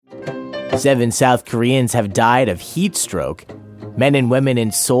7 South Koreans have died of heat stroke. Men and women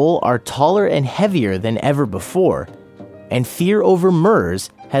in Seoul are taller and heavier than ever before. And fear over MERS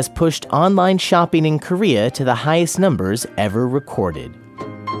has pushed online shopping in Korea to the highest numbers ever recorded.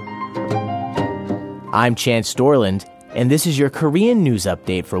 I'm Chance Dorland, and this is your Korean news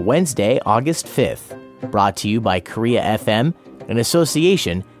update for Wednesday, August 5th, brought to you by Korea FM in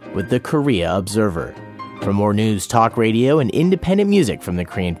association with the Korea Observer. For more news, talk radio, and independent music from the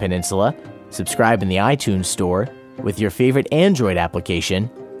Korean Peninsula, subscribe in the iTunes Store with your favorite Android application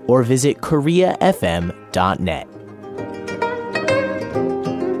or visit koreafm.net.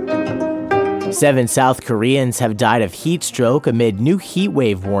 7 South Koreans have died of heat stroke amid new heat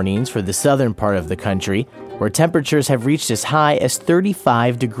wave warnings for the southern part of the country, where temperatures have reached as high as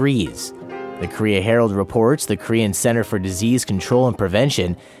 35 degrees. The Korea Herald reports the Korean Center for Disease Control and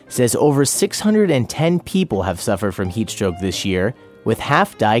Prevention says over 610 people have suffered from heat stroke this year, with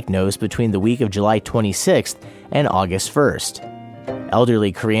half diagnosed between the week of July 26th and August 1st.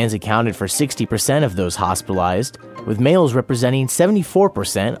 Elderly Koreans accounted for 60% of those hospitalized, with males representing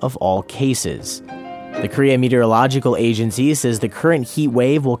 74% of all cases. The Korea Meteorological Agency says the current heat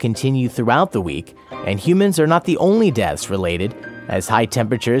wave will continue throughout the week, and humans are not the only deaths related, as high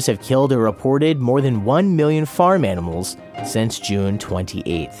temperatures have killed a reported more than 1 million farm animals since June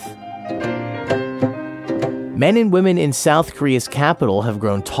 28th. Men and women in South Korea's capital have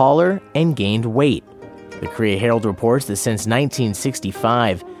grown taller and gained weight. The Korea Herald reports that since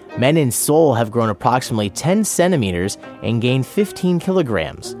 1965, men in Seoul have grown approximately 10 centimeters and gained 15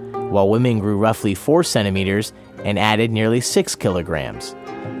 kilograms, while women grew roughly 4 centimeters and added nearly 6 kilograms.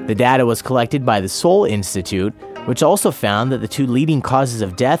 The data was collected by the Seoul Institute, which also found that the two leading causes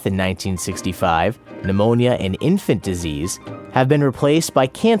of death in 1965, pneumonia and infant disease, have been replaced by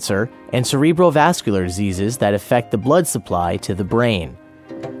cancer and cerebrovascular diseases that affect the blood supply to the brain.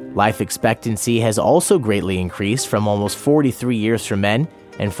 Life expectancy has also greatly increased from almost 43 years for men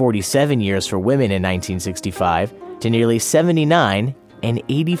and 47 years for women in 1965 to nearly 79 and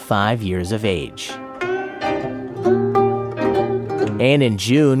 85 years of age. And in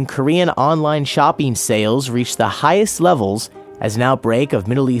June, Korean online shopping sales reached the highest levels as an outbreak of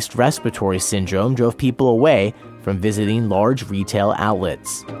Middle East respiratory syndrome drove people away from visiting large retail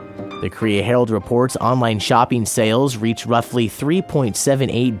outlets. The Korea Herald reports online shopping sales reached roughly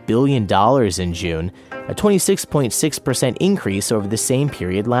 $3.78 billion in June, a 26.6% increase over the same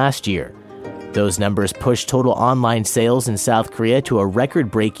period last year. Those numbers pushed total online sales in South Korea to a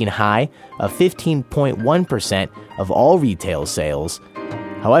record-breaking high of 15.1% of all retail sales.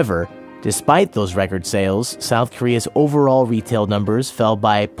 However, despite those record sales, South Korea's overall retail numbers fell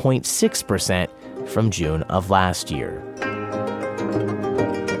by 0.6% from June of last year.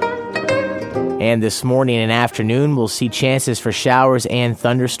 And this morning and afternoon, we'll see chances for showers and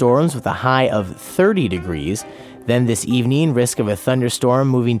thunderstorms with a high of 30 degrees. Then this evening, risk of a thunderstorm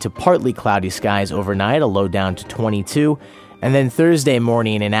moving to partly cloudy skies overnight, a low down to 22. And then Thursday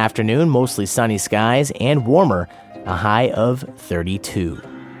morning and afternoon, mostly sunny skies and warmer, a high of 32.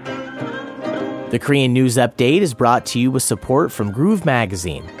 The Korean News Update is brought to you with support from Groove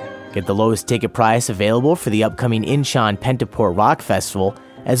Magazine. Get the lowest ticket price available for the upcoming Incheon Pentaport Rock Festival,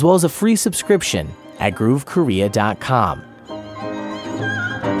 as well as a free subscription at groovekorea.com.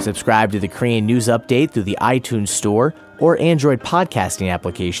 Subscribe to the Korean News Update through the iTunes Store or Android podcasting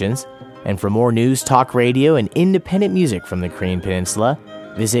applications. And for more news, talk radio, and independent music from the Korean Peninsula,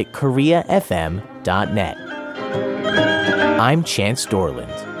 visit koreafm.net. I'm Chance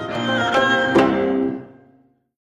Dorland.